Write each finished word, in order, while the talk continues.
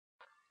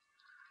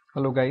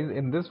Hello guys,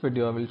 in this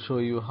video I will show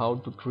you how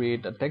to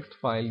create a text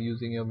file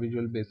using your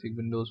Visual Basic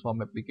Windows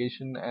Form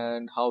application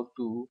and how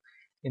to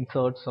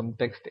insert some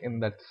text in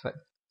that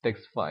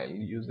text file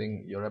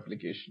using your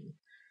application.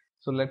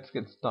 So let's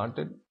get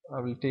started. I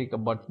will take a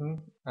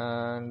button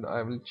and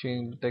I will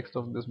change the text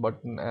of this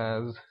button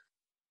as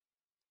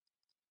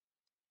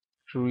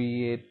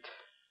create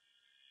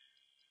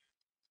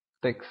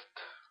text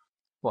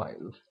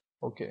file.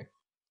 Okay,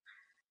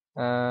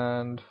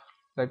 and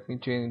let me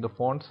change the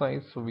font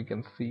size so we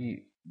can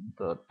see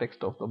the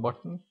text of the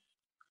button,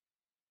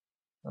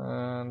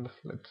 and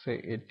let's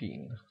say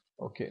 18.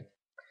 Okay,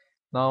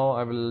 now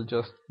I will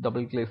just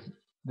double click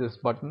this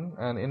button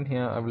and in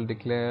here I will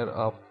declare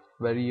a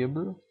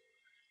variable.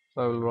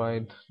 So I will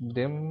write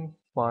dim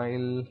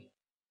file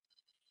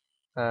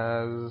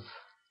as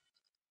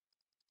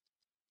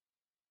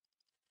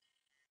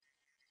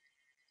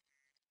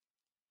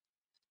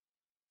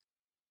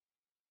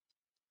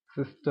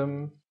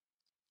system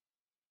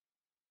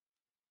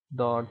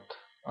dot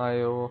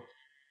io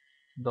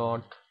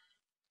dot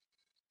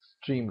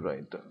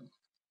streamwriter.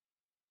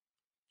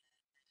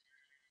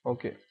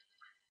 Okay,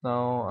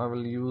 now I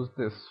will use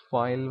this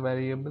file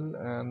variable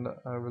and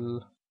I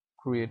will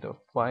create a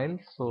file.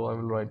 So I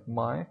will write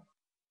my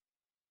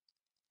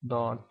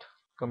dot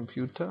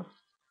computer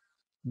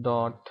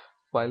dot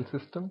file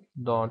system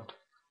dot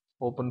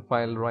open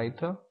file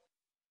writer,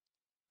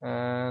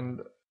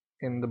 and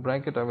in the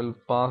bracket I will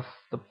pass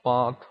the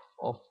path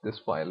of this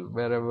file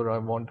wherever I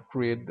want to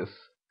create this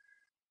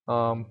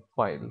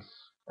files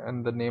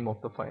and the name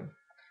of the file.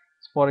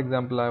 So for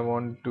example, I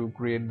want to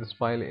create this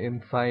file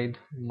inside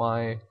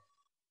my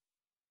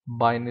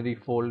binary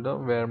folder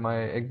where my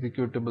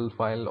executable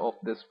file of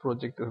this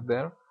project is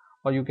there,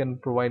 or you can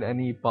provide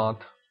any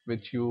path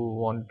which you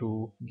want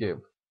to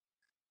give.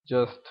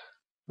 Just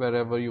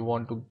wherever you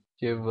want to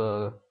give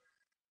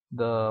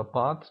the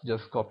path,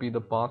 just copy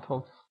the path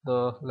of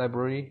the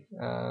library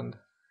and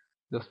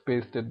just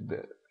paste it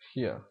there,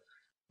 here.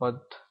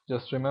 But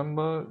just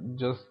remember,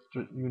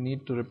 you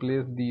need to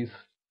replace these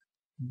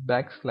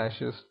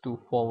backslashes to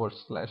forward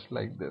slash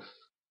like this.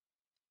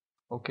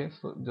 Okay,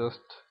 so just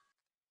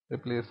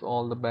replace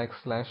all the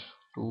backslash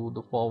to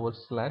the forward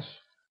slash,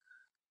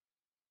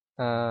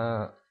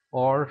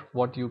 or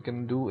what you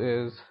can do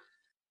is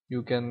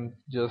you can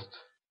just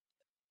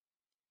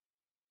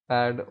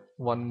add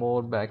one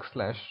more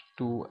backslash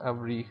to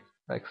every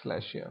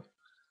backslash here.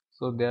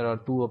 So there are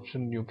two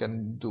options you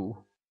can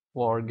do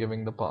for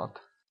giving the path.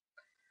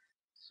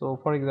 So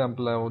for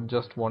example, I would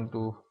just want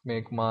to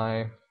make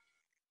my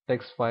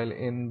text file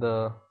in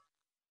the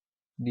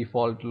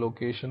default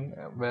location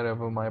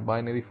wherever my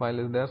binary file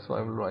is there. So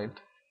I will write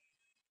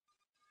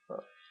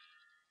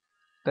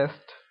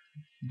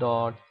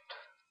test.txt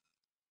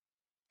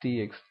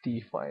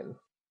file,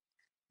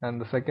 and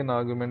the second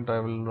argument I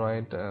will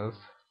write as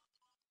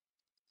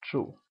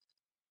true.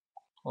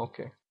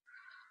 Okay,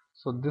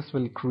 so this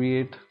will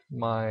create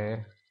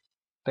my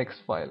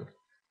text file.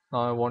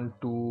 Now I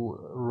want to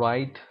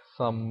write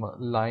some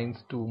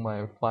lines to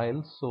my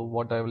file. So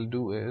what I will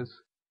do is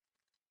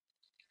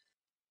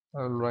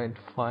I will write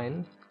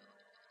file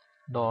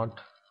dot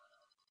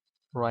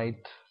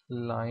write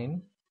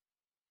line,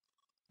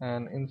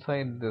 and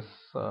inside this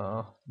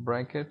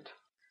bracket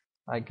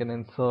I can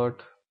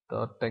insert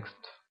the text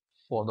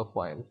for the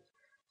file.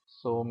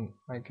 So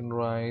I can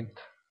write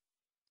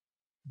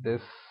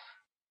this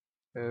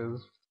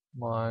is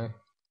my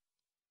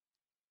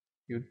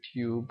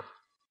YouTube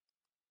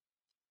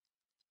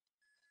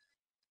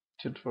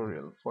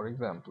tutorial, for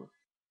example.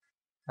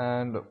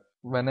 And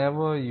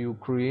whenever you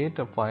create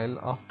a file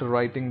after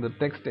writing the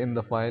text in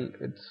the file,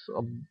 it's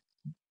a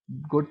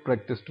good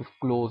practice to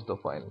close the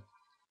file.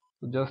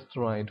 So just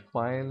write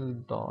file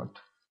dot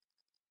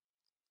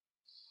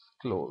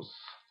close.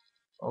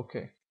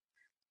 Okay,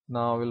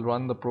 now I will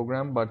run the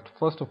program, but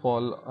first of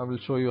all I will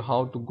show you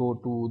how to go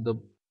to the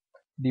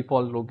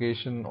default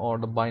location or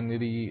the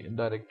binary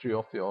directory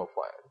of your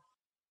file,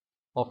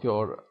 of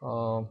your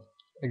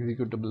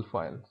executable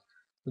file.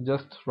 So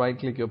just right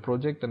click your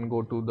project and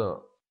go to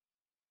the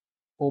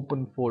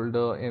open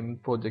folder in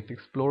Project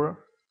Explorer,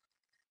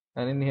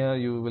 and in here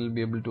you will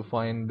be able to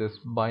find this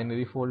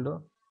binary folder,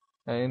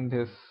 and in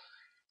this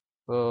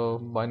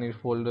binary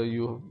folder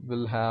you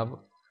will have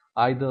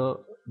either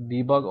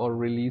debug or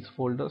release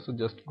folder. So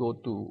just go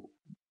to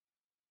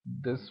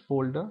this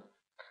folder,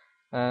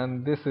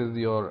 and this is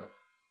your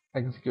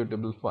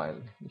executable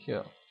file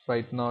here.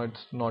 Right now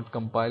it's not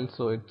compiled,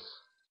 so it's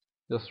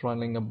just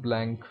running a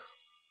blank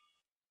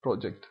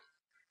project.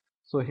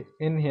 So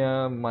in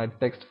here my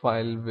text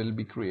file will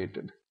be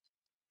created.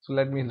 So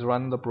let me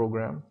run the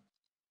program.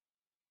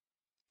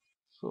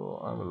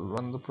 So I will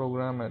run the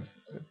program and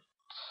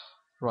it's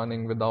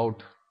running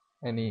without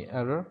any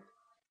error,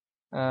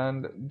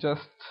 and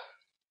just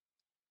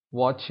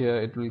watch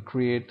here, it will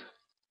create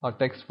a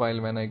text file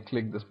when I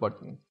click this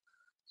button.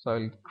 So I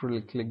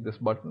will click this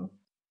button,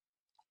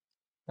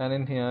 and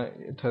in here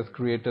it has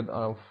created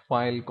a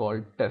file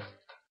called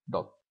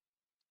test.txt,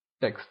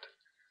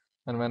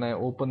 and when I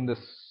open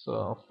this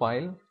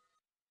file,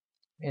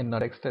 in a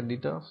text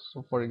editor.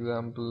 So for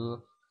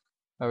example,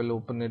 I will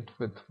open it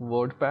with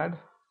WordPad.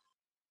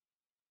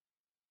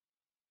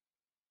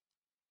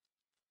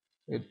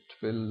 It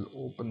will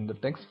open the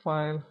text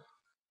file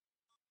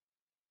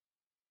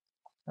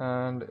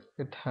and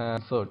it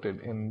has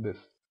inserted in this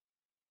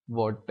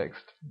word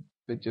text,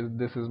 which is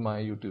this is my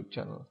YouTube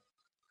channel.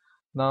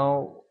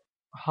 Now,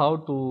 how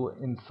to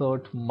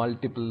insert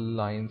multiple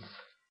lines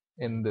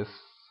in this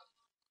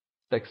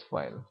text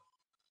file?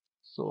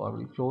 So I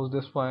will close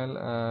this file,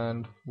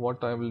 and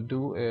what I will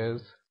do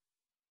is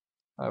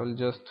I will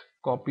just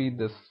copy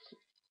this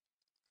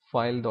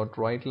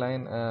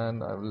file.writeline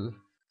and I will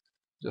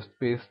just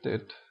paste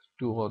it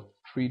 2 or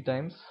 3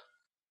 times.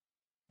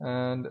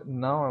 And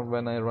now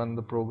when I run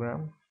the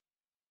program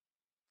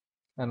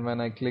and when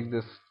I click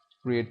this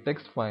create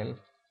text file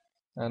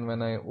and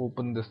when I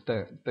open this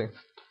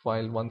text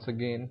file once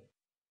again,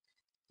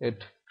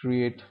 it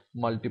create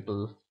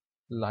multiple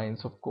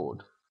lines of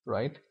code,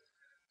 right?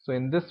 So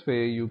in this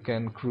way you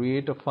can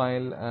create a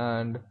file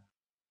and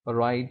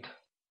write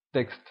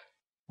text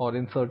or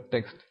insert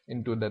text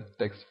into that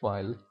text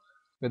file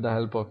with the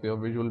help of your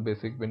Visual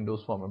Basic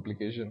Windows Form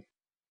application.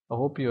 I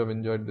hope you have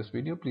enjoyed this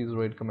video. Please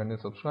rate, comment and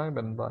subscribe,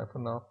 and bye for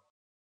now.